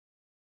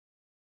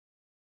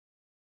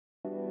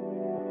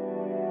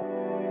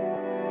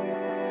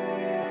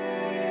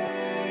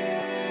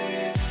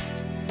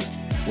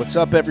What's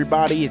up,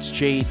 everybody? It's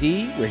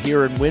JD. We're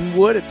here in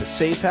Wynwood at the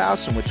Safe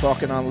House, and we're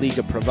talking on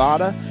Liga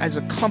Privada. As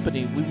a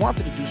company, we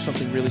wanted to do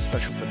something really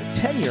special for the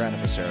 10-year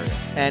anniversary,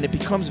 and it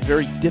becomes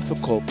very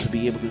difficult to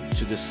be able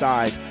to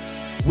decide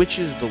which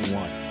is the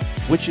one,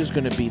 which is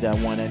going to be that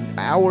one. And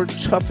our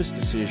toughest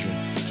decision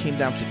came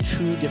down to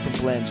two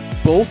different blends,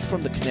 both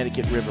from the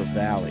Connecticut River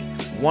Valley.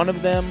 One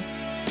of them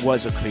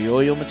was a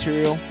Corojo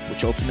material,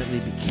 which ultimately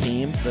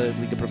became the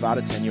Liga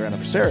Privada 10-year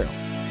anniversary.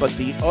 But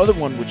the other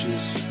one, which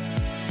is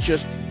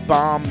just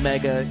bomb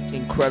mega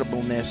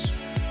incredibleness,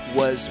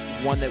 was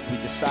one that we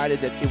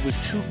decided that it was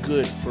too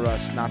good for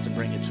us not to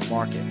bring it to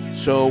market.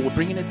 So we're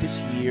bringing it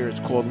this year. It's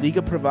called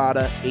Liga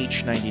Privada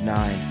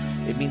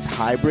H99. It means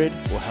hybrid,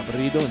 or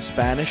hybrido in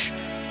Spanish,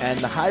 and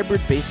the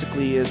hybrid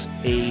basically is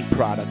a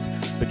product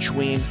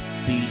between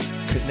the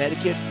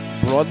Connecticut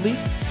broadleaf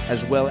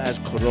as well as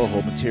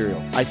Corojo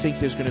material. I think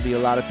there's going to be a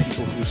lot of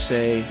people who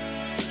say,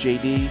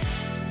 JD,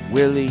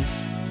 Willie,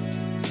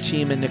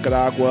 team in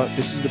Nicaragua,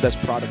 this is the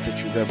best product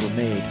that you've ever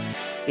made.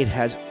 It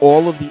has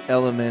all of the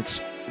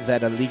elements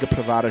that a Liga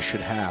Privada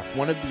should have.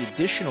 One of the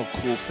additional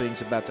cool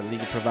things about the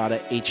Liga Privada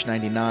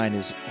H99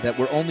 is that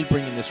we're only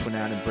bringing this one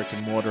out in brick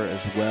and mortar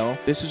as well.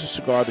 This is a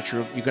cigar that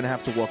you're going to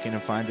have to walk in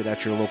and find it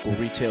at your local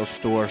retail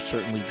store,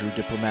 certainly Drew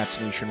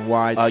Diplomats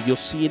nationwide. You'll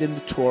see it in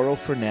the Toro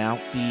for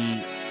now.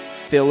 The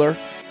filler,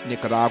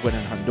 Nicaraguan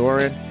and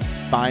Honduran,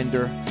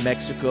 binder,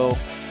 Mexico,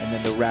 and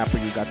then the wrapper,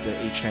 you got the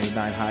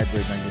H99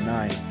 Hybrid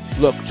 99.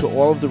 Look, to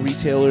all of the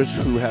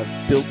retailers who have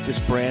built this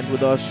brand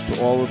with us,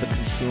 to all of the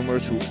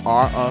consumers who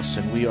are us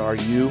and we are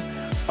you,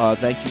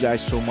 thank you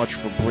guys so much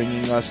for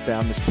bringing us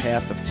down this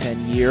path of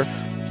 10-year.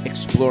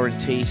 Explore and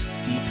taste,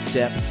 deep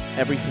depth,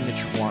 everything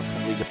that you want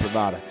from Liga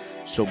Privada.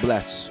 So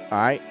bless, all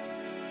right?